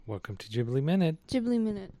Welcome to Ghibli Minute. Ghibli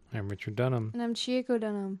Minute. I'm Richard Dunham. And I'm Chieko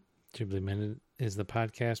Dunham. Ghibli Minute is the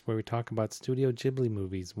podcast where we talk about Studio Ghibli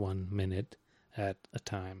movies 1 minute at a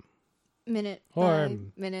time. Minute Or by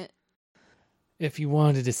minute. If you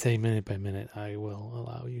wanted to say minute by minute, I will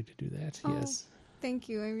allow you to do that. Oh, yes. Thank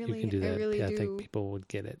you. You can do that. I really do. I think people would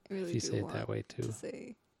get it really if you do say it want that way too. to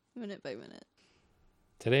say minute by minute.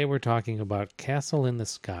 Today we're talking about Castle in the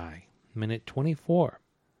Sky, minute 24.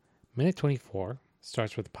 Minute 24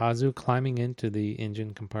 starts with Pazu climbing into the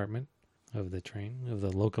engine compartment of the train, of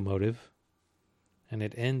the locomotive, and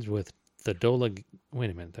it ends with the Dola...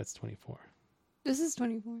 Wait a minute, that's 24. This is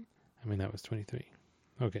 24. I mean, that was 23.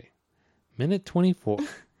 Okay. Minute 24.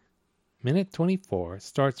 Minute 24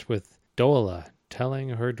 starts with Dola telling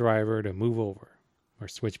her driver to move over or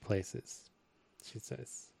switch places. She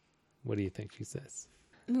says, what do you think she says?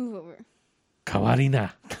 Move over.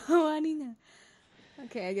 Kawarina. Kawarina.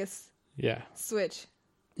 Okay, I guess. Yeah. Switch.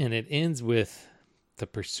 And it ends with the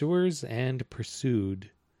pursuers and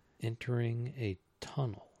pursued entering a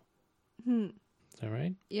tunnel. Is that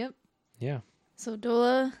right? Yep. Yeah. So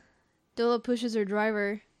Dola pushes her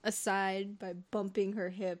driver aside by bumping her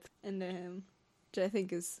hip into him, which I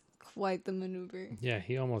think is quite the maneuver. Yeah,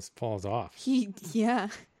 he almost falls off. Yeah.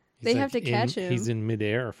 They have to catch him. He's in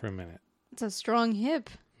midair for a minute. It's a strong hip.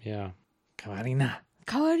 Yeah. Kawarina.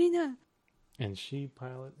 Kawarina. And she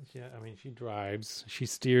drives. She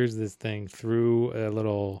steers this thing through a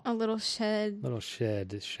little shed.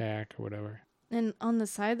 Shack or whatever. And on the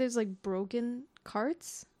side, there's like broken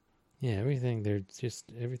carts. Yeah, everything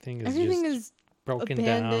is broken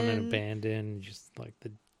abandoned. down and abandoned. Just like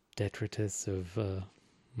the detritus of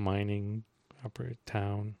mining upper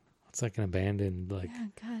town. It's like an abandoned, one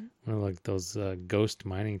of like those ghost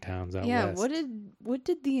mining towns out west. Yeah, what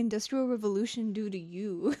did the Industrial Revolution do to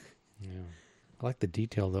you? Yeah. I like the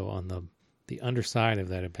detail, though, on the underside of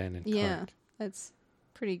that abandoned cart. Yeah, that's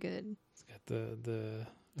pretty good. It's got the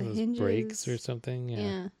hinges. brakes or something.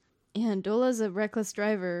 Yeah. Yeah, and Dola's a reckless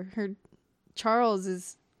driver. Charles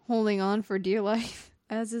is holding on for dear life,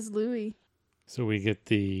 as is Louis. So we get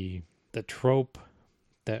the trope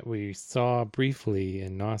that we saw briefly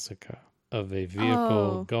in Nausicaa of a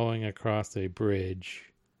vehicle going across a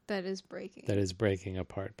bridge that is breaking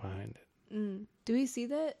apart behind it. Do we see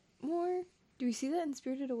that more? Do we see that in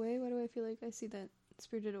Spirited Away? Why do I feel like I see that in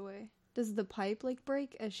Spirited Away? Does the pipe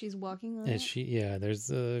break as she's walking on it?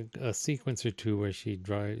 There's a sequence or two where she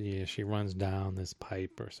runs down this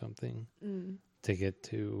pipe or something to get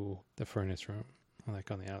to the furnace room,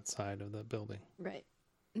 like on the outside of the building. Right.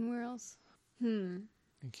 And where else?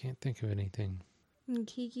 I can't think of anything. And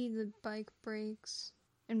Kiki, the bike breaks.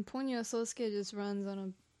 And Ponyo Sosuke just runs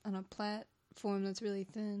on a platform that's really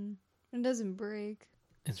thin. It doesn't break.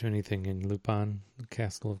 Is there anything in Lupin, the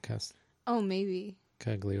Castle of Oh, maybe.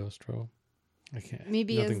 Cagliostro? I can't.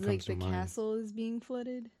 Maybe as the castle is being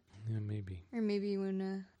flooded. Yeah, maybe. Or maybe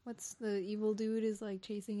when what's the evil dude is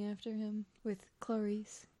Chasing after him with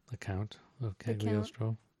Clarice. The Count of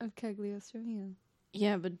Cagliostro. Yeah.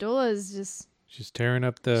 Yeah, but Dola is just. She's tearing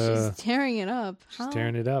up She's tearing it up. She's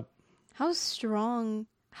tearing it up. How strong?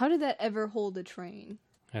 How did that ever hold a train?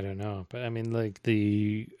 I don't know, but I mean, like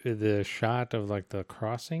the shot of like the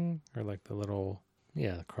crossing or like the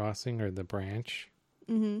crossing or the branch.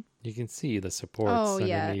 Mm-hmm. You can see the supports. Oh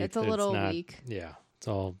yeah, underneath. it's a little weak. Yeah, it's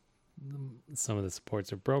all. Some of the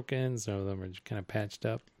supports are broken. Some of them are kind of patched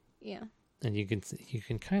up. Yeah, and you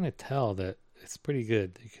can kind of tell that it's pretty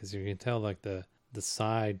good because you can tell like the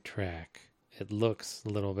side track. It looks a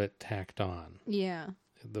little bit tacked on. Yeah.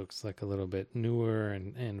 It looks like a little bit newer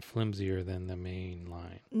and flimsier than the main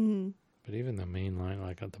line. Mm-hmm. But even the main line,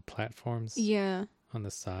 like on the platforms on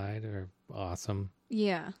the side, are awesome.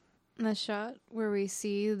 Yeah. And the shot where we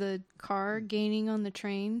see the car gaining on the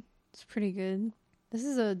train, it's pretty good. This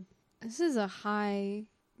is a high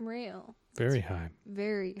rail. Very high.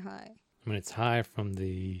 Very high. I mean, it's high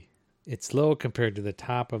it's low compared to the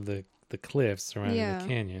top of the cliffs surrounding the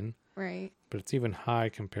canyon. Right. But it's even high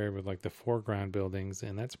compared with like the foreground buildings,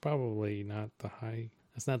 and that's probably not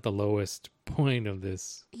that's not the lowest point of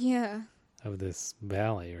this. Yeah. Of this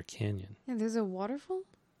valley or canyon. Yeah, there's a waterfall?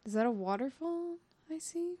 Is that a waterfall I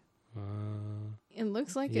see? It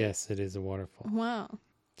looks like yes, it is a waterfall. Wow.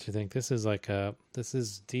 Do you think this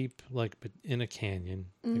is deep, like in a canyon,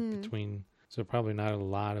 like between, so probably not a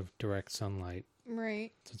lot of direct sunlight.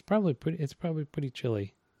 Right. So it's probably pretty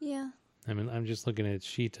chilly. Yeah. I mean, I'm just looking at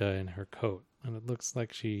Sheeta in her coat, and it looks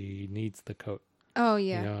like she needs the coat. Oh,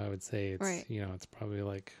 yeah. I would say it's, right. It's probably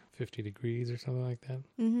like 50 degrees or something like that.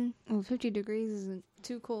 Mm-hmm. Well, 50 degrees isn't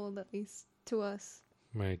too cold, at least to us.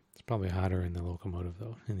 Right. It's probably hotter in the locomotive,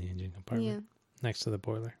 though, in the engine compartment. next to the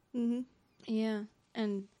boiler. Mm-hmm. Yeah.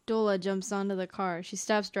 And Dola jumps onto the car. She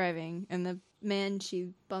stops driving, and the man she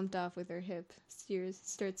bumped off with her hip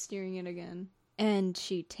starts steering it again. And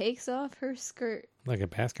she takes off her skirt Like a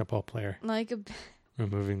basketball player. like a...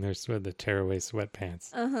 Removing the tearaway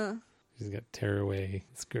sweatpants. Uh-huh. She's got tearaway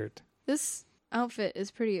skirt. This outfit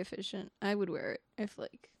is pretty efficient. I would wear it if,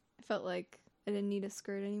 like, I felt like I didn't need a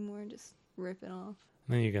skirt anymore. Just rip it off.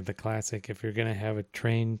 And then you got the classic. If you're going to have a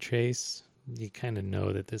train chase, you kind of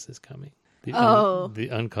know that this is coming. The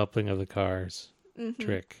uncoupling of the cars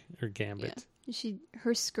trick or gambit. Yeah.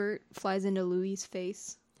 Her skirt flies into Louis'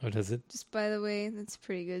 face. Oh, does it? Just by the way, that's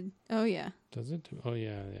pretty good. Oh, yeah. Does it? Oh,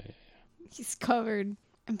 yeah. He's covered.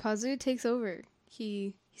 And Pazu takes over.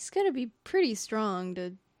 He's got to be pretty strong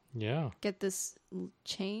to get this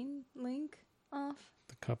chain link off.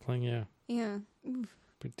 The coupling, yeah. Yeah. Oof.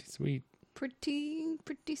 Pretty sweet.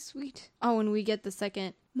 Pretty sweet. Oh, and we get the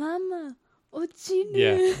second, Mama, Ochinu.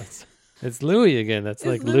 Yeah. It's Louis again. That's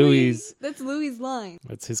like Louis. Louis'. That's Louis' line.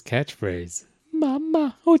 That's his catchphrase.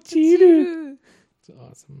 Mama, Ochinu. It's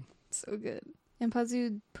awesome. So good. And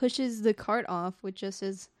Pazu pushes the cart off with just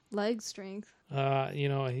his leg strength. I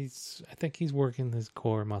think he's working his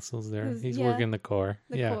core muscles there. He's yeah. working the core.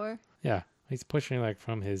 The core. Yeah. He's pushing like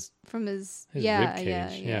from his rib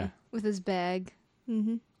cage. Yeah. With his bag.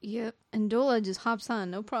 Mm-hmm. Yep. And Dola just hops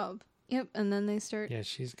on, no prob. Yep. And then they start. Yeah,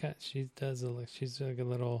 she's like a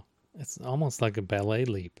little. It's almost like a ballet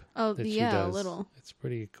leap. Oh, that yeah, she does. a little. It's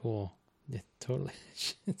pretty cool. Yeah, totally.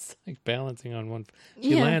 It's like balancing on one.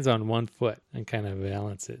 She lands on one foot and kind of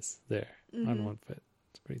balances there on one foot.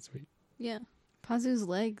 It's pretty sweet. Yeah. Pazu's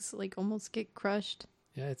legs like almost get crushed.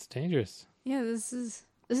 Yeah, it's dangerous. Yeah, this is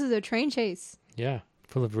a train chase. Yeah,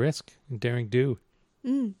 full of risk and daring do.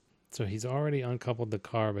 Mm. So he's already uncoupled the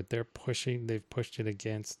car, but they've pushed it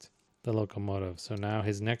against the locomotive. So now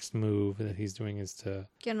his next move that he's doing is to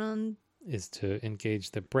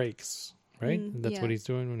engage the brakes, right? That's what he's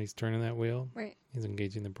doing when he's turning that wheel. Right. He's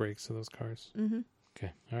engaging the brakes of those cars. Mm-hmm.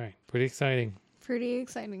 Okay. All right. Pretty exciting. Pretty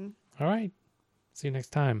exciting. All right. See you next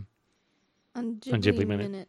time on Ghibli Minute.